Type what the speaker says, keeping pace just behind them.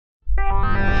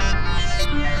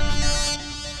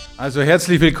Also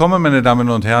herzlich willkommen, meine Damen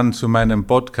und Herren, zu meinem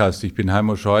Podcast. Ich bin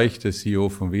Heimo Scheuch, der CEO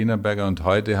von Wienerberger, und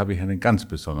heute habe ich einen ganz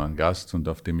besonderen Gast und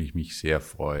auf den ich mich sehr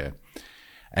freue.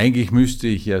 Eigentlich müsste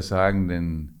ich ja sagen,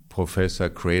 den Professor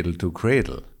Cradle to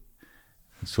Cradle.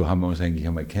 So haben wir uns eigentlich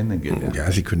einmal kennengelernt. Ja,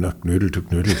 Sie können auch Knödel to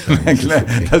Knödel sagen.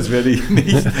 Das werde ich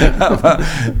nicht, aber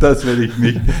das werde ich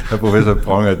nicht. Herr Professor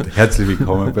Braungart, herzlich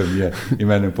willkommen bei mir in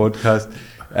meinem Podcast.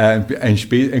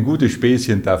 Ein gutes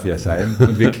Späßchen darf ja sein,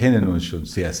 und wir kennen uns schon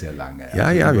sehr, sehr lange.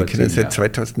 Ja, wir kennen uns seit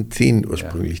 2010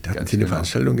 ursprünglich. Da hatten Sie eine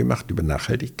Veranstaltung gemacht über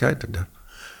Nachhaltigkeit, und da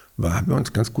haben wir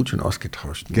uns ganz gut schon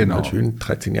ausgetauscht. Genau. Schön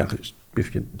 13 Jahre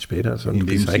bisschen später, so ein in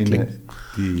Recycling.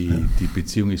 Sinne, die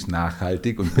Beziehung ist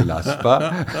nachhaltig und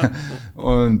belastbar.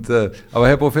 Aber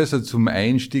Herr Professor, zum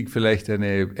Einstieg vielleicht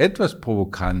eine etwas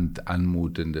provokant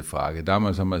anmutende Frage.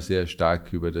 Damals haben wir sehr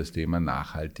stark über das Thema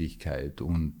Nachhaltigkeit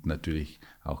und natürlich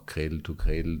auch Cradle to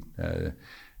Cradle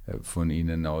von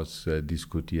Ihnen aus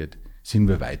diskutiert. Sind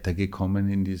wir weitergekommen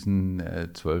in diesen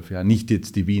 12 Jahren? Nicht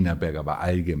jetzt die Wienerberger, aber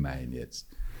allgemein jetzt.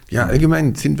 Ja,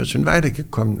 allgemein sind wir schon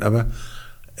weitergekommen, aber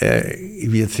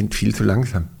wir sind viel zu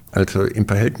langsam. Also im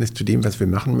Verhältnis zu dem, was wir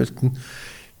machen müssten.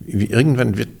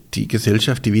 Irgendwann wird die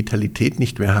Gesellschaft die Vitalität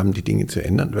nicht mehr haben, die Dinge zu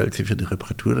ändern, weil sie für die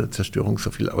Reparatur oder Zerstörung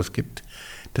so viel ausgibt,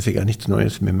 dass sie gar nichts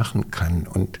Neues mehr machen kann.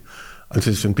 Und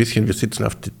also es ist so ein bisschen, wir sitzen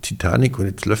auf der Titanic und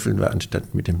jetzt löffeln wir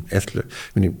anstatt mit dem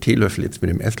Teelöffel jetzt mit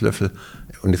dem Esslöffel,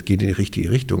 und es geht in die richtige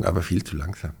Richtung, aber viel zu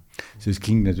langsam. Also es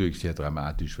klingt natürlich sehr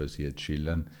dramatisch, was Sie jetzt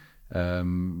schildern.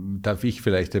 Darf ich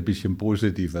vielleicht ein bisschen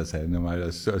positiver sein, einmal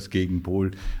als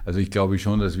Gegenpol. Also ich glaube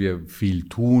schon, dass wir viel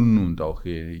tun und auch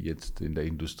jetzt in der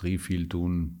Industrie viel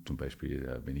tun. Zum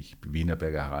Beispiel, wenn ich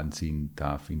Wienerberger heranziehen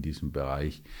darf in diesem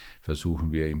Bereich,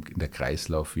 versuchen wir in der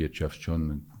Kreislaufwirtschaft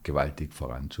schon gewaltig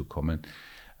voranzukommen.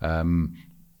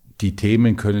 Die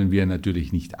Themen können wir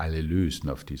natürlich nicht alle lösen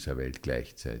auf dieser Welt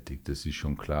gleichzeitig. Das ist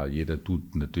schon klar. Jeder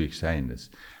tut natürlich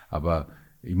seines. Aber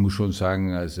ich muss schon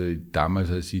sagen, also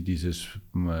damals, als Sie dieses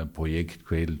Projekt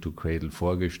Cradle to Cradle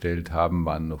vorgestellt haben,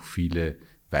 waren noch viele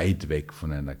weit weg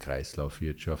von einer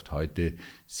Kreislaufwirtschaft. Heute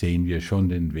sehen wir schon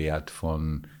den Wert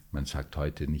von, man sagt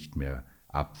heute nicht mehr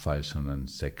Abfall, sondern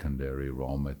Secondary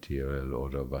Raw Material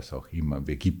oder was auch immer.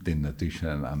 Wir geben denen natürlich schon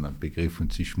einen anderen Begriff,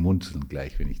 und Sie schmunzeln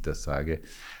gleich, wenn ich das sage.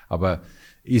 Aber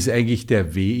ist eigentlich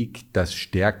der Weg, das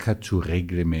stärker zu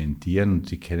reglementieren, und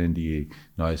Sie kennen die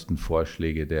neuesten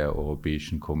Vorschläge der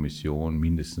Europäischen Kommission,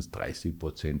 mindestens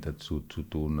 30% dazu zu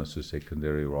tun, also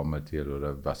Secondary Raw Material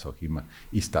oder was auch immer.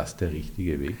 Ist das der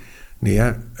richtige Weg?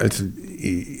 Naja, also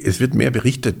es wird mehr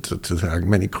berichtet sozusagen.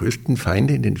 Meine größten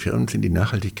Feinde in den Firmen sind die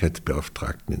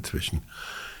Nachhaltigkeitsbeauftragten inzwischen.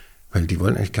 Weil die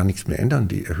wollen eigentlich gar nichts mehr ändern.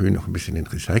 Die erhöhen noch ein bisschen den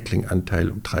Recyclinganteil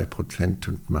um 3%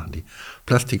 und machen die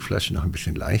Plastikflaschen noch ein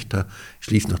bisschen leichter,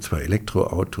 schließen noch 2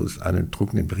 Elektroautos an und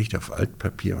drucken den Bericht auf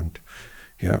Altpapier, und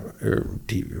ja,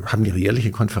 die haben ihre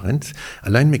jährliche Konferenz.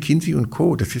 Allein McKinsey &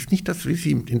 Co., das ist nicht das, wie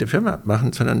sie in der Firma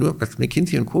machen, sondern nur, was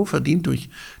McKinsey & Co. verdient durch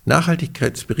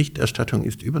Nachhaltigkeitsberichterstattung,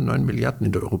 ist über 9 Milliarden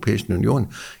in der Europäischen Union.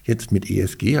 Jetzt mit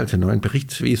ESG, also neuen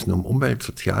Berichtswesen um Umwelt,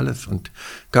 Soziales und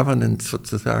Governance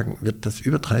sozusagen, wird das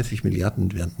über 30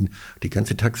 Milliarden werden. Die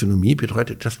ganze Taxonomie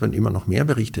bedeutet, dass man immer noch mehr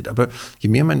berichtet. Aber je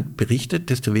mehr man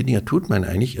berichtet, desto weniger tut man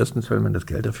eigentlich. Erstens, weil man das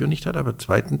Geld dafür nicht hat, aber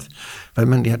zweitens, weil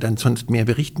man ja dann sonst mehr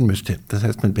berichten müsste. Das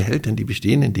heißt, man behält dann die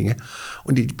bestehenden Dinge.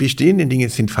 Und die bestehenden Dinge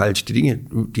sind falsch. Die Dinge,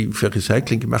 die für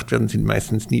Recycling gemacht werden, sind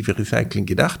meistens nie für Recycling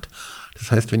gedacht.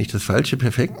 Das heißt, wenn ich das Falsche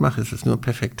perfekt mache, ist es nur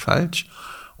perfekt falsch.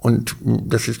 Und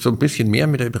das ist so ein bisschen mehr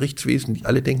mit der Berichtswesen.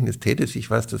 Alle denken, es täte sich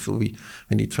was. Das ist so, wie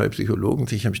wenn die 2 Psychologen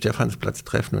sich am Stephansplatz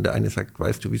treffen und der eine sagt,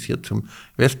 weißt du, wie es hier zum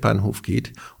Westbahnhof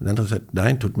geht? Und der andere sagt,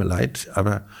 nein, tut mir leid,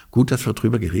 aber gut, dass wir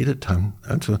drüber geredet haben.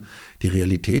 Also die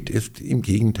Realität ist im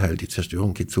Gegenteil. Die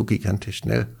Zerstörung geht so gigantisch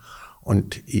schnell.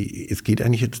 Und es geht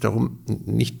eigentlich jetzt darum,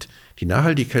 nicht, die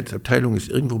Nachhaltigkeitsabteilung ist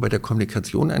irgendwo bei der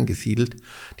Kommunikation angesiedelt.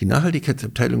 Die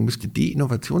Nachhaltigkeitsabteilung müsste die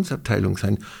Innovationsabteilung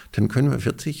sein. Dann können wir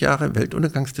 40 Jahre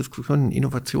Weltuntergangsdiskussionen in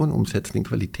Innovation umsetzen, in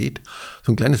Qualität.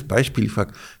 So ein kleines Beispiel, ich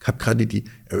habe gerade die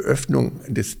Eröffnung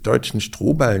des Deutschen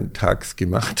Strohballentags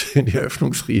gemacht, die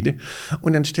Eröffnungsrede.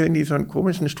 Und dann stellen die so einen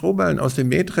komischen Strohballen aus dem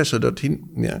Mähdrescher dorthin,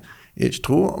 ja.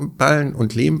 Strohballen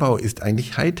und Lehmbau ist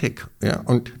eigentlich Hightech, ja,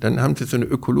 und dann haben sie so eine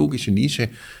ökologische Nische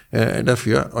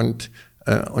dafür, und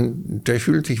der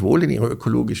fühlt sich wohl in ihrer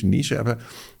ökologischen Nische, aber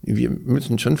wir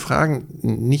müssen schon fragen,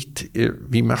 nicht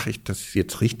wie mache ich das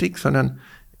jetzt richtig, sondern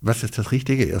was ist das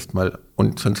Richtige erstmal,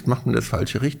 und sonst macht man das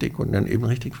Falsche richtig und dann eben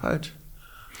richtig falsch.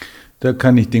 Dem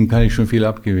kann ich schon viel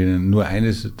abgewinnen. Nur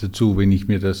eines dazu, wenn ich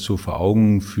mir das so vor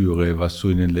Augen führe, was so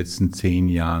in den letzten 10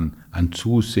 Jahren an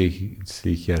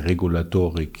zusätzlicher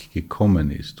Regulatorik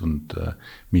gekommen ist und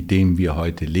mit dem wir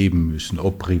heute leben müssen,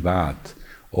 ob privat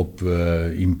ob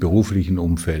im beruflichen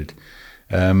Umfeld,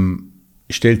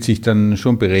 stellt sich dann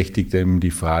schon berechtigt eben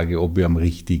die Frage, ob wir am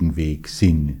richtigen Weg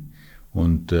sind.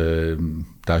 Und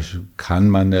da kann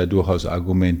man ja durchaus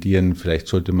argumentieren, vielleicht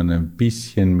sollte man ein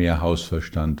bisschen mehr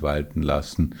Hausverstand walten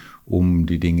lassen, um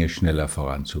die Dinge schneller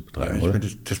voranzutreiben. Ja, ich meine,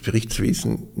 das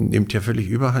Berichtswesen nimmt ja völlig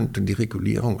überhand und die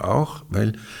Regulierung auch,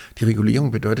 weil die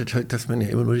Regulierung bedeutet halt, dass man ja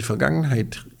immer nur die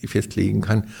Vergangenheit festlegen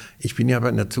kann. Ich bin ja aber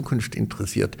in der Zukunft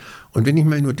interessiert. Und wenn ich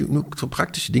mal nur so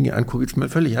praktische Dinge angucke, jetzt mal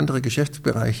völlig anderer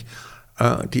Geschäftsbereich,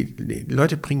 die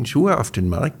Leute bringen Schuhe auf den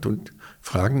Markt und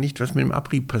fragen nicht, was mit dem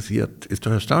Abrieb passiert. Ist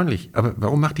doch erstaunlich. Aber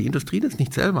warum macht die Industrie das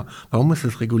nicht selber? Warum muss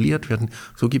das reguliert werden?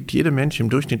 So gibt jeder Mensch im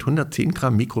Durchschnitt 110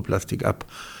 Gramm Mikroplastik ab.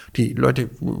 Die Leute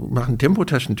machen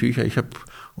Tempotaschentücher. Ich habe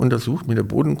untersucht mit der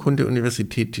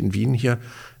Bodenkunde-Universität in Wien hier,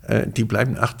 die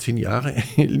bleiben 18 Jahre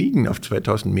liegen auf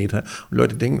 2000 Meter. Und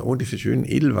Leute denken, oh, diese schönen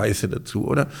Edelweiße dazu.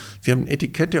 Oder sie haben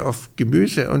Etikette auf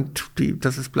Gemüse und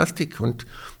das ist Plastik. Und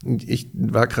ich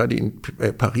war gerade in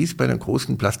Paris bei einer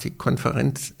großen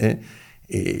Plastikkonferenz.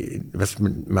 Was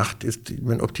man macht, ist,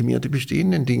 man optimiert die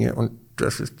bestehenden Dinge. Und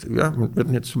das ist, ja, man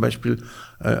werden jetzt zum Beispiel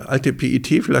alte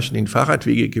PET-Flaschen in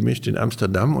Fahrradwege gemischt in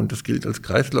Amsterdam und das gilt als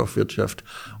Kreislaufwirtschaft.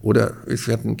 Oder es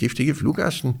werden giftige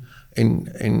Flugaschen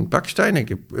in Backsteine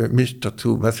gemischt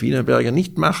dazu, was Wienerberger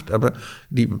nicht macht. Aber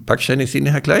die Backsteine sehen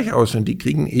ja gleich aus und die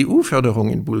kriegen EU-Förderung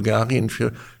in Bulgarien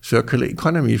für Circular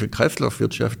Economy, für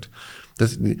Kreislaufwirtschaft.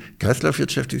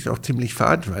 Kreislaufwirtschaft ist auch ziemlich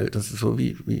fad, weil das ist so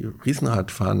wie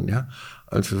Riesenradfahren, ja.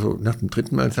 Also so nach dem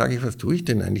dritten Mal sage ich, was tue ich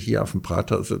denn eigentlich hier auf dem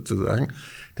Prater sozusagen?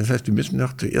 Das heißt, wir müssen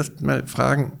doch zuerst mal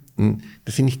fragen,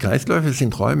 das sind nicht Kreisläufe, das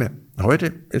sind Räume.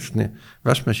 Heute ist eine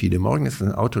Waschmaschine, morgen ist es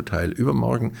ein Autoteil,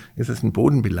 übermorgen ist es ein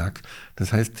Bodenbelag.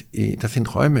 Das heißt, das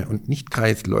sind Räume und nicht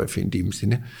Kreisläufe in dem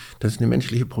Sinne. Das ist eine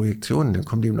menschliche Projektion. Dann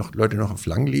kommen eben Leute noch auf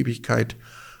Langlebigkeit.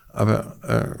 Aber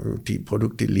die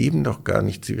Produkte leben doch gar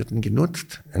nicht, sie werden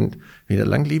genutzt. Und mit der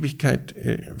Langlebigkeit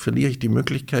verliere ich die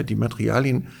Möglichkeit, die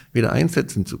Materialien wieder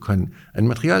einsetzen zu können. Ein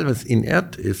Material, was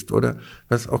inert ist oder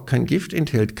was auch kein Gift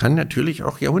enthält, kann natürlich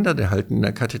auch Jahrhunderte halten in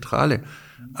der Kathedrale.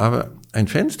 Aber ein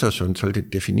Fenster schon sollte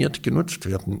definiert genutzt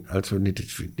werden, also eine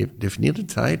definierte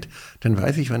Zeit, dann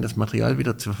weiß ich, wann das Material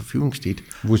wieder zur Verfügung steht.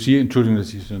 Wo Sie, Entschuldigung,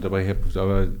 dass ich so dabei habe,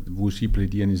 aber wo Sie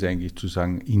plädieren, ist eigentlich zu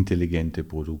sagen, intelligente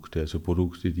Produkte, also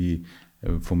Produkte, die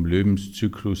vom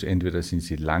Lebenszyklus, entweder sind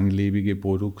sie langlebige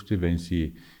Produkte, wenn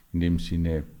sie in dem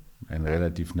Sinne ein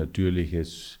relativ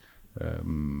natürliches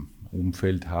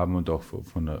Umfeld haben und auch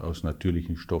aus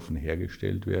natürlichen Stoffen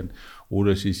hergestellt werden.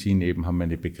 Oder sie haben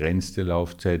eine begrenzte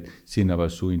Laufzeit, sind aber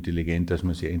so intelligent, dass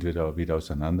man sie entweder wieder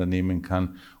auseinandernehmen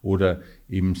kann oder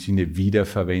im Sinne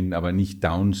wiederverwenden, aber nicht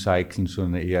downcyclen,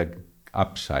 sondern eher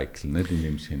upcyclen, nicht in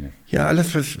dem Sinne. Ja,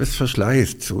 alles, was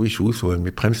verschleißt, so wie Schuhsohlen,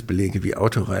 wie Bremsbeläge, wie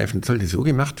Autoreifen, sollte so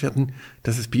gemacht werden,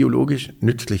 dass es biologisch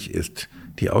nützlich ist.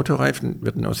 Die Autoreifen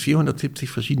werden aus 470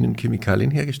 verschiedenen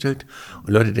Chemikalien hergestellt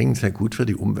und Leute denken, es sei gut für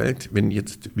die Umwelt, wenn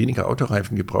jetzt weniger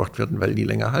Autoreifen gebraucht werden, weil die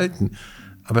länger halten.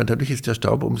 Aber dadurch ist der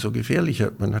Staub umso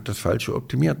gefährlicher. Man hat das Falsche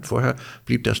optimiert. Vorher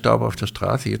blieb der Staub auf der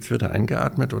Straße, jetzt wird er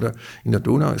eingeatmet. Oder in der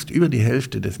Donau ist über die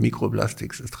Hälfte des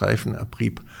Mikroplastiks ist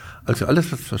Reifenabrieb. Also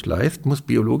alles, was verschleißt, muss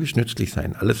biologisch nützlich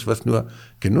sein. Alles, was nur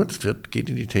genutzt wird, geht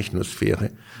in die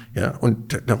Technosphäre. Ja,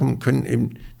 und darum können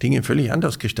eben Dinge völlig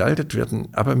anders gestaltet werden,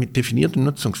 aber mit definierten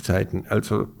Nutzungszeiten.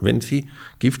 Also wenn sie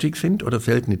giftig sind oder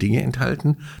seltene Dinge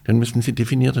enthalten, dann müssen sie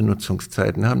definierte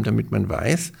Nutzungszeiten haben, damit man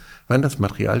weiß, wann das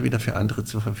Material wieder für andere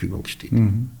zur Verfügung steht.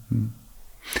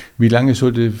 Wie lange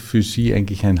sollte für Sie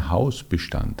eigentlich ein Haus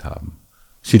Bestand haben?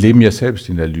 Sie leben ja selbst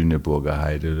in der Lüneburger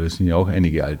Heide, das sind ja auch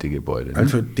einige alte Gebäude. Ne?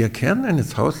 Also der Kern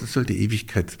eines Hauses sollte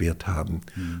Ewigkeitswert haben,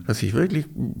 dass ich wirklich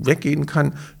weggehen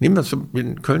kann. Nehmen wir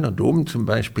den Kölner Dom zum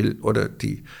Beispiel oder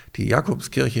die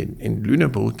Jakobskirche in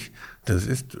Lüneburg. Das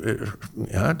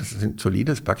sind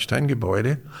solides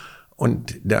Backsteingebäude.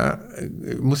 Und da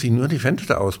muss ich nur die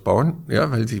Fenster ausbauen,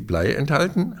 ja, weil sie Blei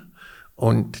enthalten.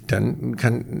 Und dann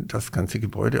kann das ganze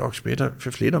Gebäude auch später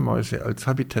für Fledermäuse als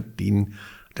Habitat dienen.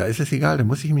 Da ist es egal, da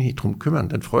muss ich mich nicht drum kümmern.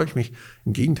 Dann freue ich mich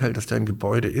im Gegenteil, dass da ein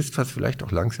Gebäude ist, was vielleicht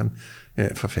auch langsam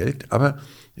verfällt. Aber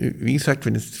wie gesagt,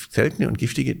 wenn es seltene und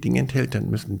giftige Dinge enthält, dann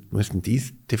müssen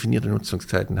dies definierte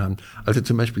Nutzungszeiten haben. Also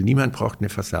zum Beispiel niemand braucht eine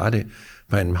Fassade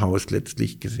bei einem Haus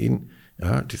letztlich gesehen.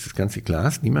 Ja, dieses ganze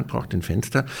Glas, niemand braucht ein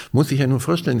Fenster. Muss sich ja nur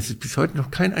vorstellen, es ist bis heute noch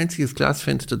kein einziges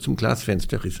Glasfenster zum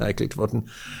Glasfenster recycelt worden.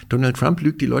 Donald Trump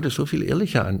lügt die Leute so viel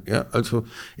ehrlicher an. Ja, also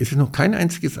es ist noch kein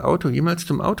einziges Auto jemals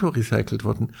zum Auto recycelt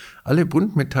worden. Alle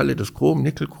Buntmetalle, das Chrom,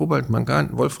 Nickel, Kobalt,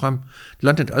 Mangan, Wolfram,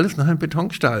 landet alles nach einem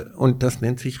Betonstahl. Und das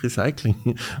nennt sich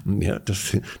Recycling. Ja,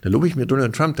 da lobe ich mir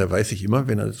Donald Trump, da weiß ich immer,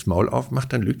 wenn er das Maul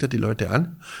aufmacht, dann lügt er die Leute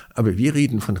an. Aber wir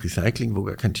reden von Recycling, wo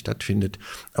gar kein stattfindet.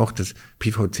 Auch das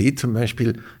PVC zum Beispiel,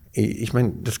 ich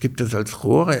meine, das gibt es als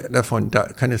Rohre davon, da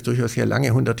kann es durchaus ja lange,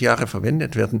 100 Jahre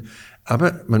verwendet werden,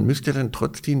 aber man müsste dann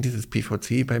trotzdem dieses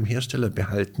PVC beim Hersteller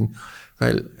behalten,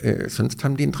 weil sonst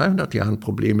haben die in 300 Jahren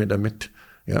Probleme damit.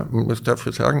 Ja, man muss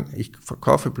dafür sagen, ich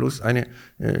verkaufe bloß eine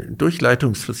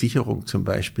Durchleitungsversicherung zum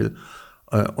Beispiel.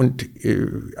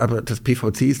 Aber das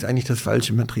PVC ist eigentlich das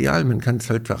falsche Material. Man kann es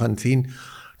halt daran sehen,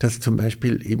 dass zum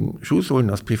Beispiel eben Schuhsohlen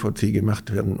aus PVC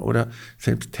gemacht werden oder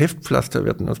selbst Heftpflaster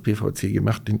werden aus PVC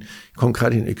gemacht. Ich komme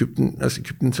gerade aus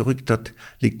Ägypten zurück, dort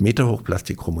liegt meterhoch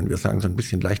Plastik rum und wir sagen so ein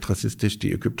bisschen leicht rassistisch,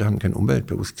 die Ägypter haben kein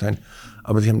Umweltbewusstsein,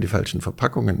 aber sie haben die falschen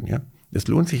Verpackungen, ja. Das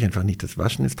lohnt sich einfach nicht. Das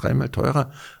Waschen ist 3-mal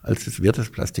teurer als das Wert des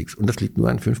Plastiks. Und das liegt nur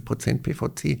an 5%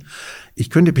 PVC. Ich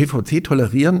könnte PVC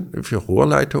tolerieren für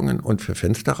Rohrleitungen und für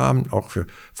Fensterrahmen, auch für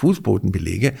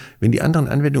Fußbodenbelege, wenn die anderen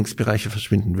Anwendungsbereiche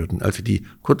verschwinden würden. Also die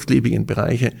kurzlebigen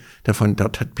Bereiche davon,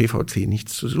 dort hat PVC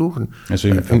nichts zu suchen. Also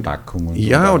in Verpackungen.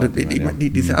 Ja, oder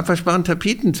diese abwaschbaren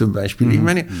Tapeten zum Beispiel. Ich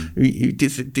meine,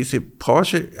 diese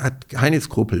Branche hat keine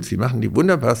Skrupel. Sie machen die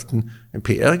wunderbarsten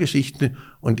PR-Geschichten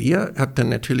und ihr habt dann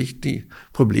natürlich die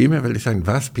Probleme, weil die sagen,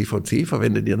 was, PVC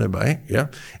verwendet ihr dabei? Ja,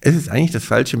 es ist eigentlich das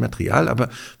falsche Material, aber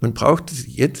man braucht es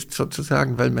jetzt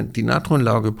sozusagen, weil man die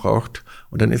Natronlauge braucht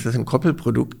und dann ist es ein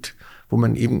Koppelprodukt, wo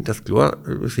man eben das Chlor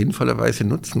sinnvollerweise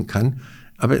nutzen kann.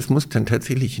 Aber es muss dann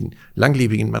tatsächlich in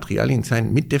langlebigen Materialien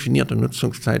sein, mit definierter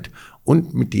Nutzungszeit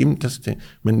und mit dem, dass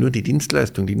man nur die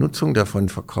Dienstleistung, die Nutzung davon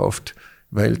verkauft,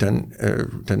 weil dann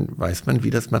weiß man, wie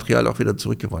das Material auch wieder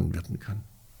zurückgewonnen werden kann.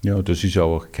 Ja, das ist ja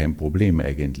auch kein Problem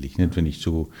eigentlich. Nicht? Wenn ich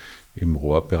so im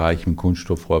Rohrbereich, im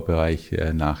Kunststoffrohrbereich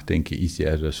nachdenke, ist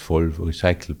ja das voll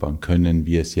recycelbar. Können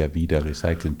wir es ja wieder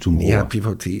recyceln zum Rohr? Ja,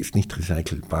 PVC ist nicht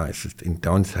recycelbar, es ist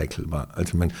downcycelbar.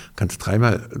 Also man kann es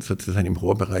 3-mal sozusagen im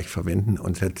Rohrbereich verwenden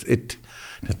und that's it.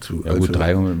 Dazu. Ja gut,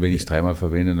 wenn ich es 3-mal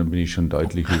verwende, dann bin ich schon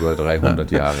deutlich über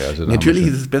 300 Jahre. Also natürlich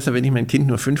ist es besser, wenn ich mein Kind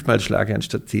nur 5-mal schlage,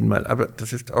 anstatt 10-mal. Aber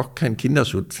das ist auch kein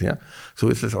Kinderschutz. Ja? So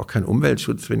ist es auch kein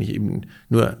Umweltschutz, wenn ich eben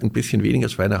nur ein bisschen weniger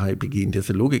Schweinerei begehe. In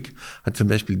dieser Logik hat zum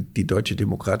Beispiel die Deutsche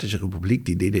Demokratische Republik,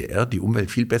 die DDR, die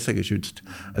Umwelt viel besser geschützt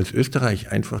als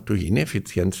Österreich, einfach durch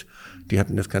Ineffizienz. Die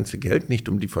hatten das ganze Geld nicht,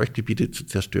 um die Feuchtgebiete zu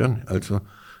zerstören. Also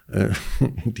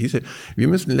wir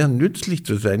müssen lernen, nützlich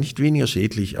zu sein, nicht weniger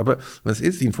schädlich. Aber was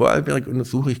ist? In Vorarlberg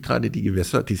untersuche ich gerade die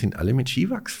Gewässer, die sind alle mit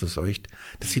Skiwachs verseucht.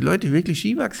 Dass die Leute wirklich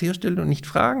Skiwachs herstellen und nicht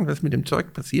fragen, was mit dem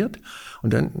Zeug passiert.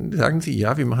 Und dann sagen sie,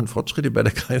 ja, wir machen Fortschritte bei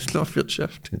der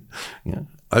Kreislaufwirtschaft. Ja,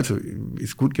 also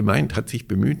ist gut gemeint, hat sich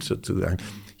bemüht sozusagen.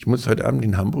 Ich muss heute Abend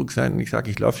in Hamburg sein und ich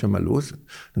sage, ich laufe schon mal los.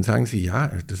 Dann sagen sie,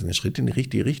 ja, das ist ein Schritt in die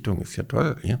richtige Richtung, ist ja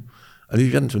toll. Ja. Also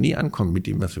wir werden so nie ankommen mit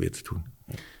dem, was wir jetzt tun.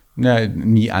 Ja,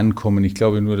 nie ankommen. Ich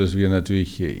glaube nur, dass wir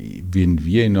natürlich, wenn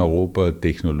wir in Europa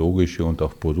technologische und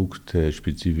auch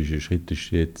produktspezifische Schritte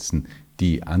setzen,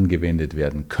 die angewendet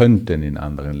werden könnten in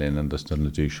anderen Ländern, dass dann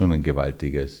natürlich schon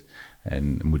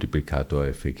ein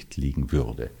Multiplikatoreffekt liegen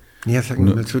würde. Ja, sagen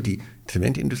wir mal so, die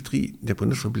Zementindustrie der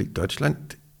Bundesrepublik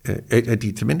Deutschland,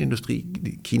 die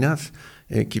Zementindustrie Chinas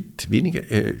gibt weniger,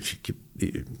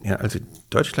 also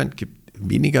Deutschland gibt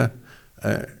weniger,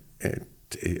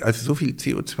 also so viel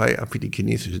CO2 ab wie die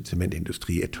chinesische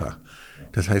Zementindustrie etwa.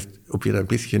 Das heißt, ob wir da ein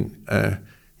bisschen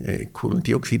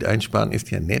Kohlendioxid einsparen,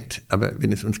 ist ja nett, aber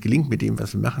wenn es uns gelingt, mit dem,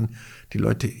 was wir machen, die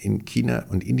Leute in China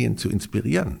und Indien zu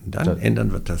inspirieren, dann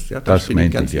ändern wir das. Ja, das bin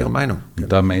ich ganz Ihrer Meinung.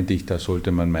 Und da meinte ich, da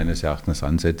sollte man meines Erachtens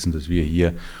ansetzen, dass wir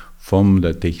hier von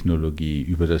der Technologie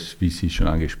über das, wie Sie schon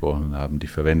angesprochen haben, die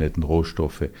verwendeten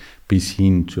Rohstoffe bis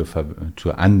hin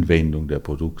zur Anwendung der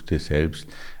Produkte selbst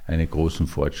einen großen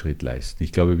Fortschritt leisten.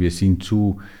 Ich glaube, wir sind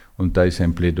und da ist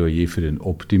ein Plädoyer für den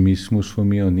Optimismus von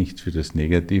mir und nicht für das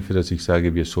Negative, dass ich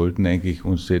sage, wir sollten eigentlich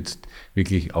uns jetzt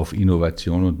wirklich auf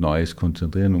Innovation und Neues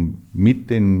konzentrieren und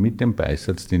mit dem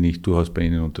Beisatz, den ich durchaus bei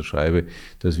Ihnen unterschreibe,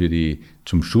 dass wir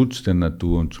zum Schutz der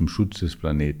Natur und zum Schutz des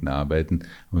Planeten arbeiten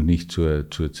und nicht zur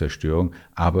Zerstörung.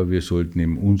 Aber wir sollten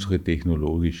eben unsere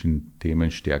technologischen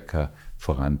Themen stärker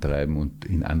vorantreiben und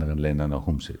in anderen Ländern auch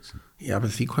umsetzen. Ja, aber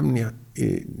Sie kommen ja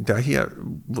daher,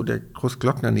 wo der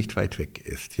Großglockner nicht weit weg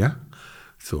ist, ja?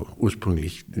 So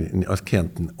ursprünglich aus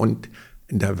Kärnten. Und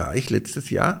da war ich letztes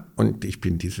Jahr und ich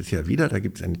bin dieses Jahr wieder, da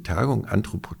gibt es eine Tagung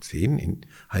Anthropozän in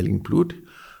Heiligenblut.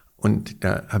 Und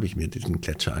da habe ich mir diesen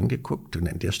Gletscher angeguckt und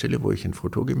an der Stelle, wo ich ein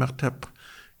Foto gemacht habe,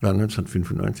 war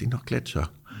 1995 noch Gletscher.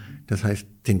 Das heißt,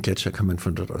 den Gletscher kann man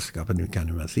von dort aus gar nicht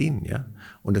mehr sehen, ja.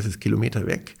 Und das ist Kilometer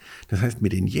weg. Das heißt,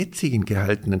 mit den jetzigen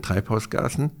gehaltenen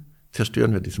Treibhausgasen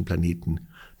zerstören wir diesen Planeten.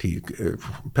 Die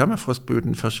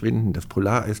Permafrostböden verschwinden, das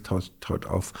Polareis taut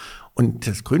auf. Und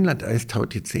das Grönlandeis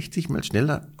taut jetzt 60 Mal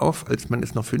schneller auf, als man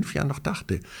es noch 5 Jahren noch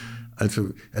dachte. Also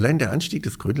allein der Anstieg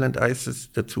des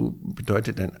Grönlandeises dazu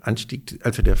bedeutet ein Anstieg,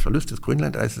 also der Verlust des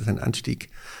Grönlandeises ein Anstieg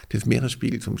des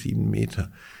Meeresspiegels um 7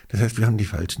 Meter. Das heißt, wir haben die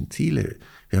falschen Ziele.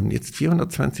 Wir haben jetzt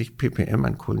 420 ppm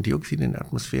an Kohlendioxid in der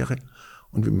Atmosphäre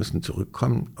und wir müssen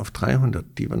zurückkommen auf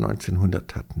 300, die wir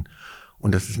 1900 hatten.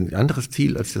 Und das ist ein anderes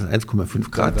Ziel als das 1,5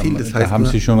 Grad Ziel. Das heißt, haben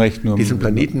Sie schon recht, nur diesen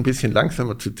Planeten ein bisschen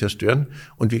langsamer zu zerstören.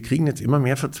 Und wir kriegen jetzt immer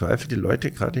mehr verzweifelte Leute,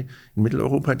 gerade in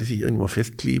Mitteleuropa, die sich irgendwo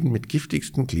festkleben mit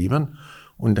giftigsten Klebern.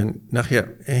 Und dann nachher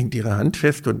hängt ihre Hand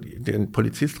fest und der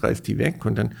Polizist reißt die weg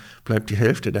und dann bleibt die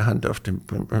Hälfte der Hand auf dem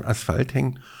Asphalt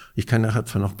hängen. Ich kann nachher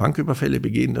zwar noch Banküberfälle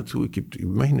begehen dazu, es gibt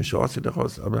immerhin eine Chance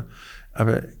daraus, aber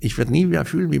ich werde nie mehr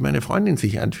fühlen, wie meine Freundin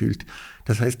sich anfühlt.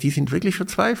 Das heißt, die sind wirklich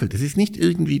verzweifelt. Es ist nicht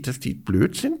irgendwie, dass die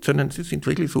blöd sind, sondern sie sind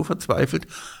wirklich so verzweifelt,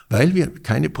 weil wir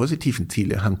keine positiven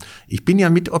Ziele haben. Ich bin ja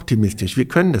mit optimistisch, wir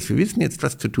können das, wir wissen jetzt,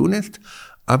 was zu tun ist,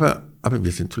 aber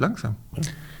wir sind zu langsam.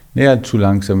 Naja, zu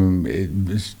langsam.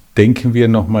 Denken wir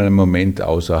noch mal einen Moment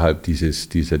außerhalb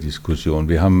dieser Diskussion.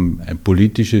 Wir haben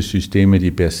politische Systeme,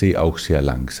 die per se auch sehr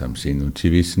langsam sind. Und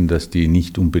Sie wissen, dass die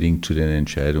nicht unbedingt zu den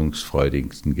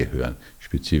entscheidungsfreudigsten gehören,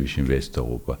 spezifisch in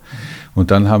Westeuropa.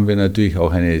 Und dann haben wir natürlich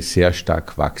auch eine sehr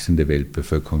stark wachsende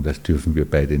Weltbevölkerung. Das dürfen wir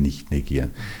beide nicht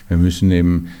negieren. Wir müssen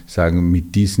eben sagen,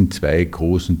 mit diesen 2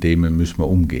 großen Themen müssen wir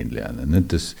umgehen lernen.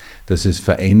 Dass es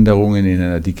Veränderungen in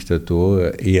einer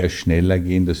Diktatur eher schneller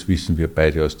gehen, das wissen wir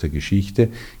beide aus der Geschichte,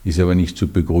 ist aber nicht zu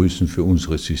begrüßen für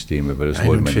unsere Systeme, weil das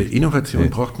wollen wir für nicht. Innovation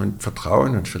braucht man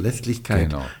Vertrauen und Verlässlichkeit.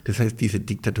 Genau. Das heißt, diese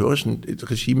diktatorischen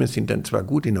Regime sind dann zwar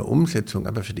gut in der Umsetzung,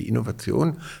 aber für die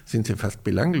Innovation sind sie fast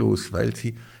belanglos, weil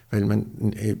man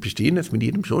Bestehendes mit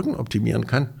jedem Schurken optimieren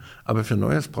kann. Aber für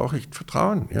Neues brauche ich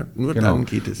Vertrauen. Ja, nur genau. Dann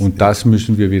geht es. Und das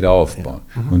müssen wir wieder aufbauen.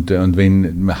 Ja. Und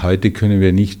heute können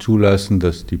wir nicht zulassen,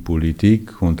 dass die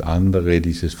Politik und andere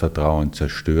dieses Vertrauen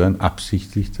zerstören,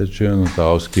 absichtlich zerstören und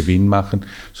daraus Gewinn machen,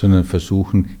 sondern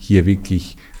versuchen, hier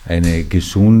wirklich eine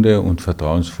gesunde und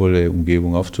vertrauensvolle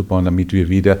Umgebung aufzubauen, damit wir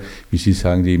wieder, wie Sie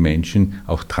sagen, die Menschen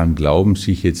auch dran glauben,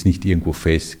 sich jetzt nicht irgendwo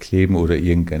festkleben oder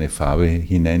irgendeine Farbe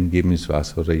hineingeben ins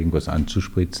Wasser oder irgendwas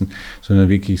anzuspritzen, sondern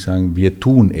wirklich sagen, wir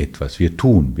tun etwas, wir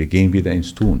gehen wieder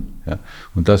ins Tun. Ja.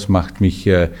 Und das macht mich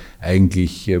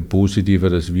eigentlich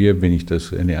positiver, dass wir, wenn ich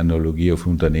das eine Analogie auf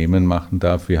Unternehmen machen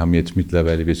darf, wir haben jetzt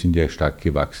mittlerweile, wir sind ja stark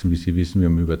gewachsen, wie Sie wissen, wir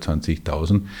haben über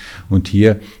 20.000 und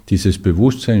hier dieses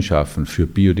Bewusstsein schaffen, für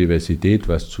Biodiversität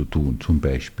was zu tun, zum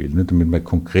Beispiel, ne, damit man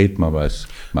konkret mal was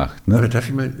macht. Ne. Aber darf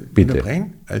ich mal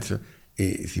unterbrechen? Also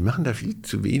Sie machen da viel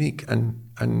zu wenig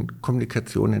an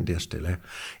Kommunikation an der Stelle.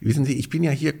 Wissen Sie, ich bin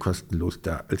ja hier kostenlos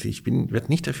da. Also werde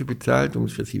nicht dafür bezahlt, um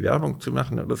für Sie Werbung zu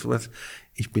machen oder sowas.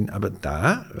 Ich bin aber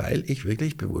da, weil ich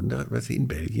wirklich bewundere, was Sie in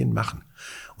Belgien machen.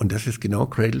 Und das ist genau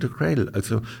Cradle to Cradle.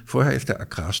 Also vorher ist da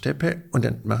Agrarsteppe und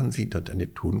dann machen Sie dort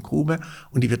eine Tongrube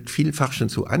und die wird vielfach schon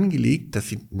so angelegt, dass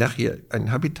sie nachher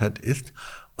ein Habitat ist.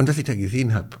 Und was ich da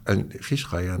gesehen habe, an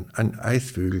Fischreihern, an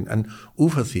Eisvögeln, an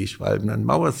Uferseeschwalben, an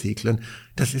Mauerseglern,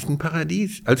 das ist ein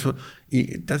Paradies. Also,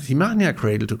 Sie machen ja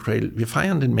Cradle to Cradle. Wir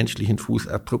feiern den menschlichen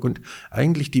Fußabdruck und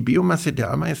eigentlich die Biomasse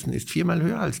der Ameisen ist 4-mal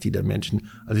höher als die der Menschen.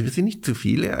 Also wir sind nicht zu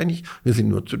viele eigentlich, wir sind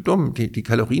nur zu dumm. Die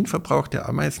Kalorienverbrauch der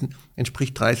Ameisen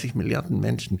entspricht 30 Milliarden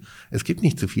Menschen. Es gibt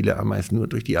nicht so viele Ameisen, nur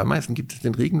durch die Ameisen gibt es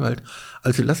den Regenwald.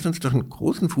 Also lasst uns doch einen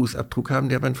großen Fußabdruck haben,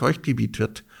 der beim Feuchtgebiet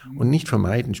wird und nicht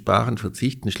vermeiden, sparen,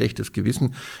 verzichten, schlechtes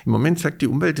Gewissen. Im Moment sagt die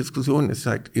Umweltdiskussion, ist es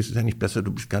eigentlich besser,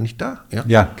 du bist gar nicht da.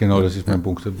 Ja, genau, das ist mein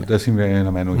Punkt. Da sind wir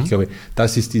einer Meinung. Ich glaube,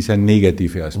 das ist dieser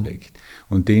negative Aspekt.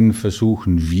 Und den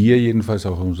versuchen wir jedenfalls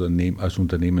auch als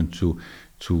Unternehmen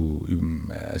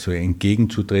also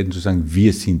entgegenzutreten, zu sagen,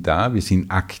 wir sind da, wir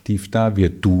sind aktiv da,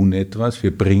 wir tun etwas,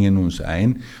 wir bringen uns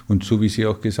ein. Und so wie Sie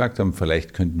auch gesagt haben,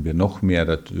 vielleicht könnten wir noch mehr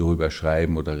darüber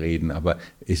schreiben oder reden, aber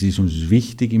es ist uns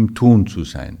wichtig, im Tun zu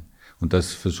sein. Und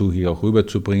das versuche ich auch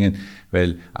rüberzubringen,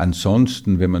 weil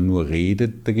ansonsten, wenn man nur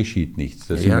redet, da geschieht nichts.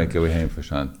 Da sind wir, glaube ich,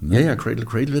 einverstanden. Ne? Ja,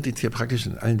 Cradle wird jetzt hier praktisch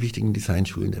in allen wichtigen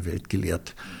Designschulen der Welt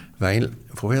gelehrt. Weil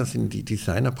vorher sind die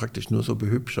Designer praktisch nur so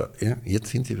Behübscher. Ja?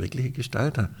 Jetzt sind sie wirkliche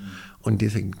Gestalter. Und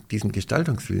diesen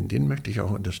Gestaltungswillen, den möchte ich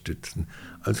auch unterstützen.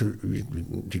 Also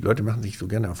die Leute machen sich so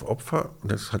gerne auf Opfer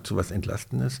und das hat so was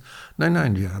Entlastendes.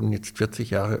 Nein, wir haben jetzt 40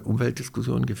 Jahre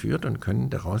Umweltdiskussionen geführt und können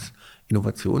daraus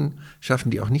Innovationen schaffen,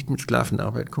 die auch nicht mit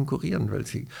Sklavenarbeit konkurrieren, weil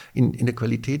sie in der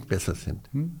Qualität besser sind.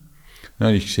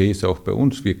 Ja, ich sehe es auch bei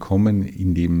uns. Wir kommen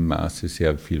in dem Maße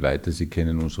sehr viel weiter. Sie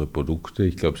kennen unsere Produkte.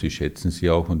 Ich glaube, Sie schätzen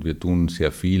sie auch. Und wir tun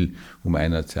sehr viel, um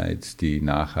einerseits die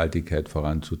Nachhaltigkeit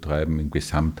voranzutreiben, im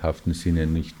gesamthaften Sinne,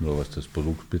 nicht nur was das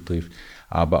Produkt betrifft,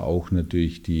 aber auch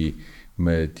natürlich die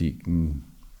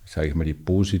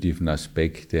positiven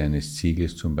Aspekte eines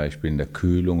Ziegels, zum Beispiel in der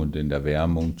Kühlung und in der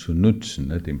Wärmung, zu nutzen,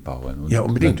 ne, den Bauern. Und ja,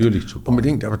 unbedingt. Natürlich zu bauen.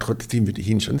 Unbedingt, aber trotzdem würde ich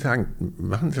Ihnen schon sagen,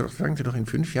 sagen Sie doch, in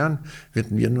 5 Jahren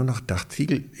werden wir nur noch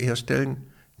Dachziegel herstellen,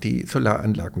 die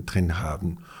Solaranlagen drin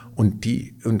haben und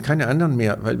keine anderen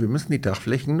mehr, weil wir müssen die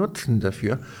Dachflächen nutzen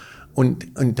dafür. Und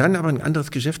dann aber ein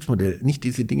anderes Geschäftsmodell, nicht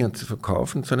diese Dinger zu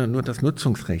verkaufen, sondern nur das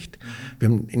Nutzungsrecht. Wir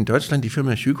haben in Deutschland die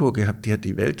Firma Scheuch gehabt, die hat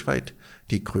die weltweit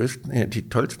die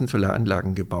tollsten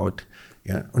Solaranlagen gebaut.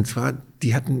 Ja, und zwar,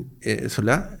 die hatten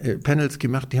Solarpanels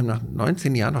gemacht, die haben nach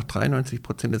 19 Jahren noch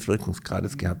 93% des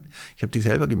Wirkungsgrades gehabt. Ich habe die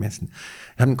selber gemessen.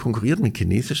 Wir haben konkurriert mit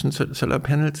chinesischen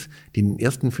Solarpanels, die in den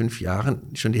ersten 5 Jahren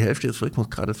schon die Hälfte des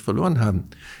Wirkungsgrades verloren haben.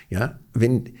 Ja,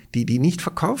 wenn die nicht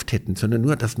verkauft hätten, sondern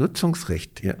nur das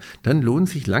Nutzungsrecht, ja, dann lohnen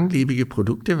sich langlebige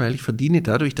Produkte, weil ich verdiene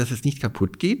dadurch, dass es nicht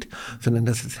kaputt geht, sondern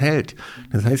dass es hält.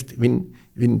 Das heißt, wenn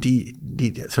die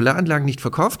Solaranlagen nicht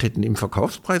verkauft hätten, im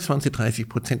Verkaufspreis waren sie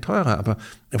 30% teurer, aber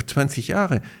auf 20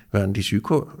 Jahre waren die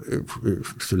Scheuch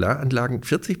Solaranlagen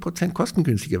 40%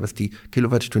 kostengünstiger, was die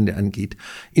Kilowattstunde angeht.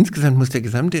 Insgesamt muss der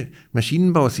gesamte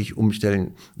Maschinenbau sich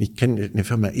umstellen. Ich kenne eine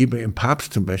Firma Eber im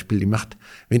Papst zum Beispiel, die macht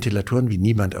Ventilatoren wie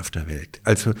niemand auf der Welt.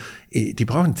 Also die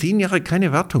brauchen 10 Jahre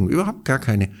keine Wartung, überhaupt gar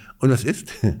keine. Und was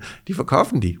ist? Die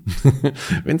verkaufen die.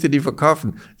 Wenn sie die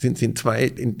verkaufen, sind sie in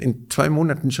 2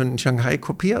 Monaten schon in Shanghai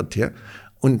kopiert. Ja?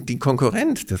 Und die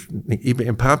Konkurrenz, das Eber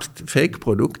im Papst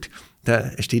Fake-Produkt,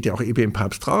 da steht ja auch EB im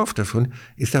Papst drauf, davon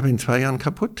ist aber in 2 Jahren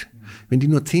kaputt. Wenn die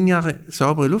nur 10 Jahre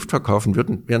saubere Luft verkaufen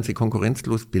würden, wären sie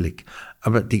konkurrenzlos billig.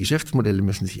 Aber die Geschäftsmodelle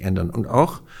müssen sich ändern. Und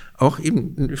auch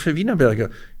eben für Wienerberger.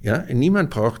 Ja,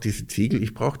 niemand braucht diese Ziegel.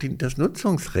 Ich brauche das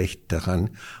Nutzungsrecht daran.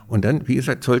 Und dann, wie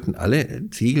gesagt, sollten alle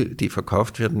Ziegel, die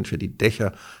verkauft werden für die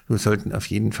Dächer, sollten auf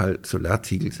jeden Fall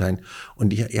Solarziegel sein.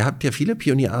 Und ihr habt ja viele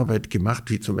Pionierarbeit gemacht,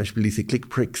 wie zum Beispiel diese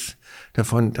Click-Bricks.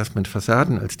 Davon, dass man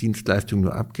Fassaden als Dienstleistung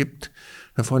nur abgibt.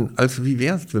 Davon, also wie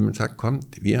wäre es, wenn man sagt, komm,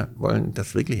 wir wollen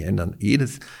das wirklich ändern.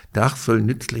 Jedes Dach soll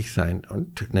nützlich sein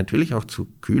und natürlich auch zur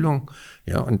Kühlung.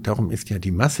 Ja, und darum ist ja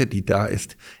die Masse, die da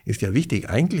ist ja wichtig.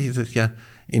 Eigentlich ist es ja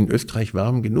in Österreich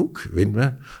warm genug, wenn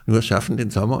wir nur schaffen,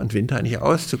 den Sommer und Winter eigentlich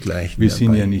auszugleichen. Wir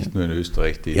sind ja nicht nur in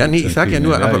Österreich. Ja, nee, ich sage ja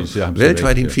nur, aber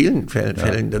weltweit in vielen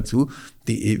Fällen dazu.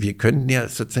 Wir könnten ja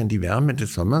sozusagen die Wärme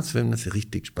des Sommers, wenn wir sie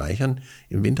richtig speichern,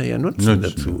 im Winter ja nutzen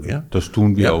dazu. Ja. Das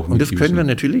tun wir auch. Und das können wir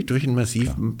natürlich durch einen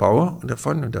massiven Bau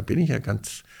davon. Und da bin ich ja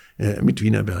ganz mit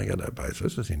Wienerberger dabei. So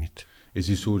ist das ja nicht. Es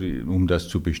ist so, um das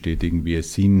zu bestätigen, wir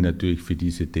sind natürlich für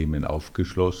diese Themen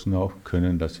aufgeschlossen auch,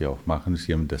 können das ja auch machen.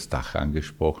 Sie haben das Dach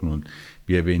angesprochen und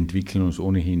wir entwickeln uns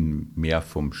ohnehin mehr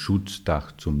vom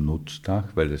Schutzdach zum Nutzdach,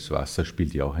 weil das Wasser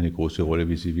spielt ja auch eine große Rolle,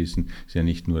 wie Sie wissen. Es ist ja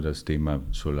nicht nur das Thema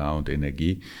Solar und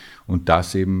Energie. Und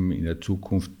das eben in der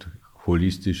Zukunft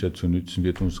holistischer zu nützen,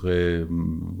 wird unsere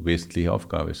westliche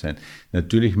Aufgabe sein.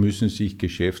 Natürlich müssen sich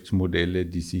Geschäftsmodelle,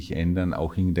 die sich ändern,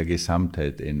 auch in der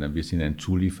Gesamtheit ändern. Wir sind ein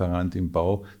Zulieferant im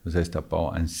Bau, das heißt, der Bau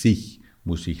an sich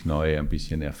muss sich neu ein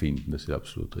bisschen erfinden, das ist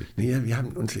absolut richtig. Ja, wir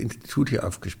haben unser Institut hier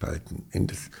aufgespalten in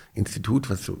das Institut,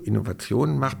 was so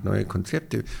Innovationen macht, neue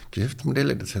Konzepte,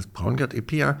 Geschäftsmodelle, das heißt Braungart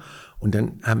EPA. Und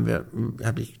dann habe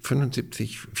ich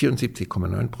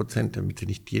 74,9%, damit sie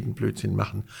nicht jeden Blödsinn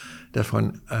machen,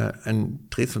 davon an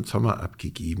Dres und Sommer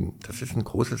abgegeben. Das ist ein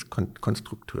großes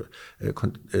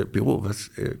Büro,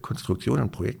 was Konstruktion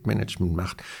und Projektmanagement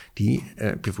macht. Die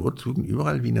bevorzugen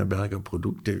überall Wienerberger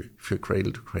Produkte für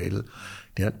Cradle to Cradle.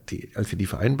 Also die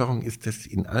Vereinbarung ist, dass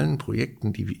in allen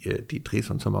Projekten, die Dres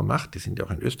und Sommer macht, die sind ja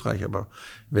auch in Österreich, aber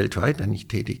weltweit nicht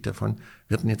tätig davon,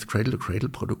 werden jetzt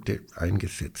Cradle-to-Cradle-Produkte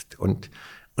eingesetzt. Und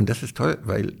das ist toll,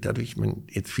 weil dadurch man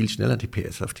jetzt viel schneller die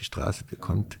PS auf die Straße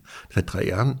bekommt. Seit 3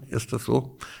 Jahren ist das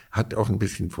so. Hat auch ein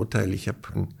bisschen Vorteil. Ich habe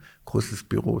ein großes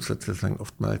Büro sozusagen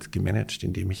oftmals gemanagt,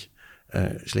 indem ich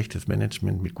schlechtes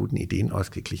Management mit guten Ideen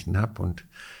ausgeglichen habe. Und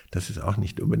das ist auch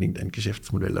nicht unbedingt ein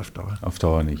Geschäftsmodell auf Dauer. Auf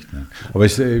Dauer nicht. Ne? Aber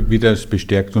es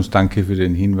bestärkt uns. Danke für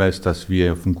den Hinweis, dass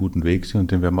wir auf einem guten Weg sind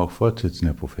und den werden wir auch fortsetzen,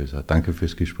 Herr Professor. Danke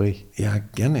fürs Gespräch. Ja,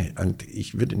 gerne. Und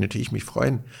ich würde natürlich mich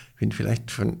freuen, wenn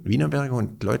vielleicht von Wienerberger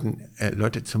und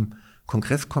Leute zum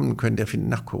Kongress kommen können. Der findet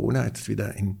nach Corona jetzt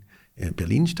wieder in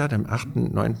Berlin statt, am 8.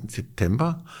 und 9.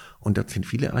 September. Und dort sind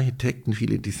viele Architekten,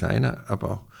 viele Designer,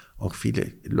 aber auch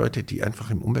viele Leute, die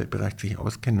einfach im Umweltbereich sich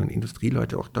auskennen und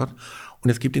Industrieleute auch dort. Und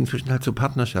es gibt inzwischen halt so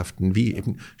Partnerschaften, wie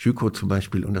eben Scheuch zum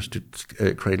Beispiel unterstützt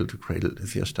Cradle to Cradle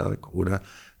sehr stark oder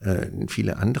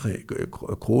viele andere,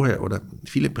 Grohe oder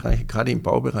viele Bereiche, gerade im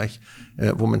Baubereich,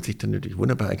 wo man sich dann natürlich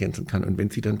wunderbar ergänzen kann. Und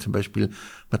wenn Sie dann zum Beispiel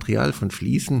Material von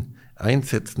Fliesen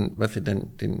einsetzen, was Sie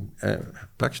dann den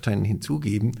Backsteinen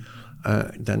hinzugeben,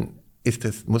 dann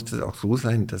muss das auch so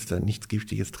sein, dass da nichts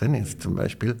Giftiges drin ist, zum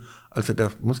Beispiel. Also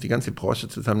da muss die ganze Branche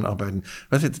zusammenarbeiten.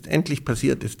 Was jetzt endlich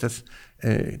passiert, ist, dass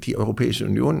die Europäische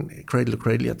Union Cradle to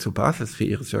Cradle ja zur Basis für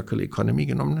ihre Circular Economy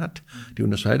genommen hat. Die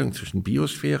Unterscheidung zwischen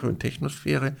Biosphäre und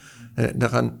Technosphäre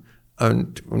daran.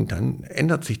 Und dann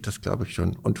ändert sich das, glaube ich,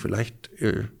 schon. Und vielleicht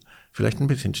ein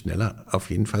bisschen schneller.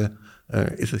 Auf jeden Fall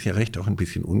ist es ja recht, auch ein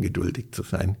bisschen ungeduldig zu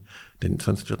sein. Denn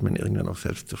sonst wird man irgendwann auch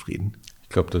selbst zufrieden.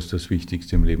 Ich glaube, das ist das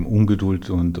Wichtigste im Leben. Ungeduld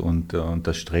und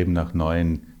das Streben nach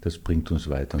Neuen, das bringt uns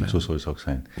weiter. Und so soll es auch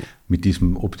sein. Ja. Mit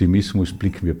diesem Optimismus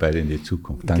blicken wir beide in die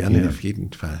Zukunft. Danke. Gerne, auf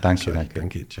jeden Fall. Danke.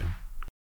 Danke, John.